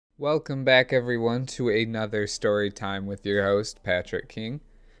Welcome back, everyone, to another story time with your host, Patrick King.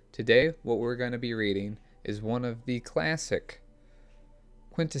 Today, what we're going to be reading is one of the classic,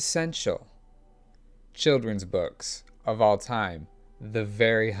 quintessential children's books of all time, The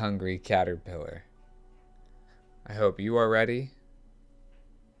Very Hungry Caterpillar. I hope you are ready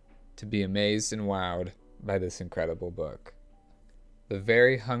to be amazed and wowed by this incredible book. The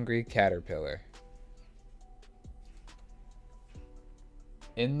Very Hungry Caterpillar.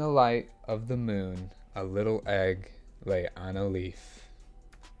 In the light of the moon, a little egg lay on a leaf.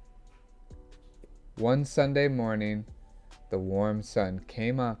 One Sunday morning, the warm sun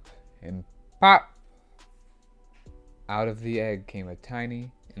came up and pop! Out of the egg came a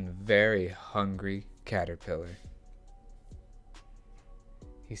tiny and very hungry caterpillar.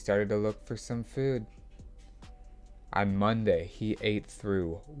 He started to look for some food. On Monday, he ate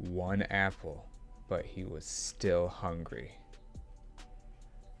through one apple, but he was still hungry.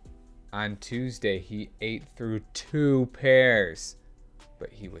 On Tuesday, he ate through 2 pears, but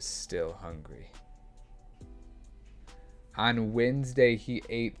he was still hungry. On Wednesday, he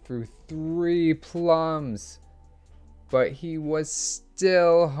ate through 3 plums, but he was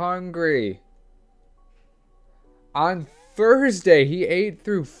still hungry. On Thursday, he ate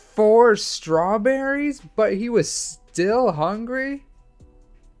through 4 strawberries, but he was still hungry.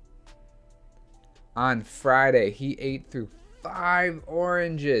 On Friday, he ate through 5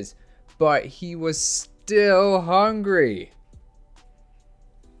 oranges, but he was still hungry.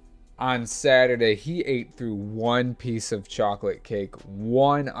 On Saturday, he ate through 1 piece of chocolate cake,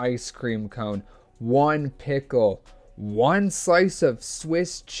 1 ice cream cone, 1 pickle, 1 slice of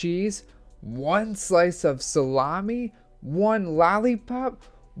Swiss cheese, 1 slice of salami, 1 lollipop,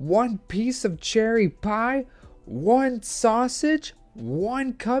 1 piece of cherry pie, 1 sausage,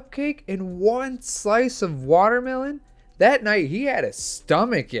 1 cupcake, and 1 slice of watermelon. That night, he had a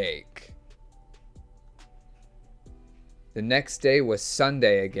stomach ache. The next day was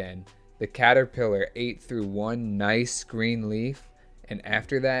Sunday again. The caterpillar ate through 1 nice green leaf, and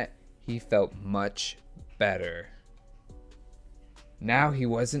after that, he felt much better. Now he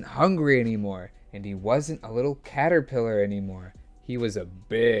wasn't hungry anymore, and he wasn't a little caterpillar anymore. He was a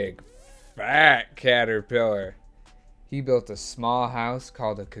big, fat caterpillar. He built a small house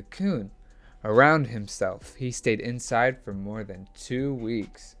called a cocoon around himself. He stayed inside for more than 2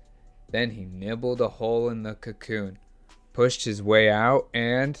 weeks. Then he nibbled a hole in the cocoon, pushed his way out,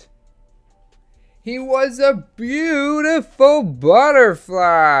 and he was a beautiful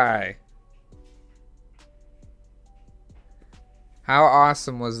butterfly. How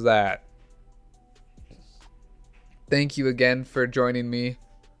awesome was that? Thank you again for joining me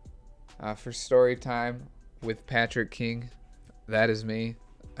for story time with Patrick King. That is me.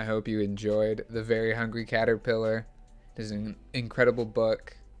 I hope you enjoyed The Very Hungry Caterpillar. It is an incredible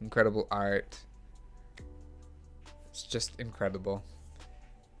book, incredible art. It's just incredible.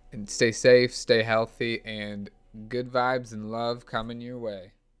 And stay safe, stay healthy, and good vibes and love coming your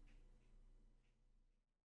way.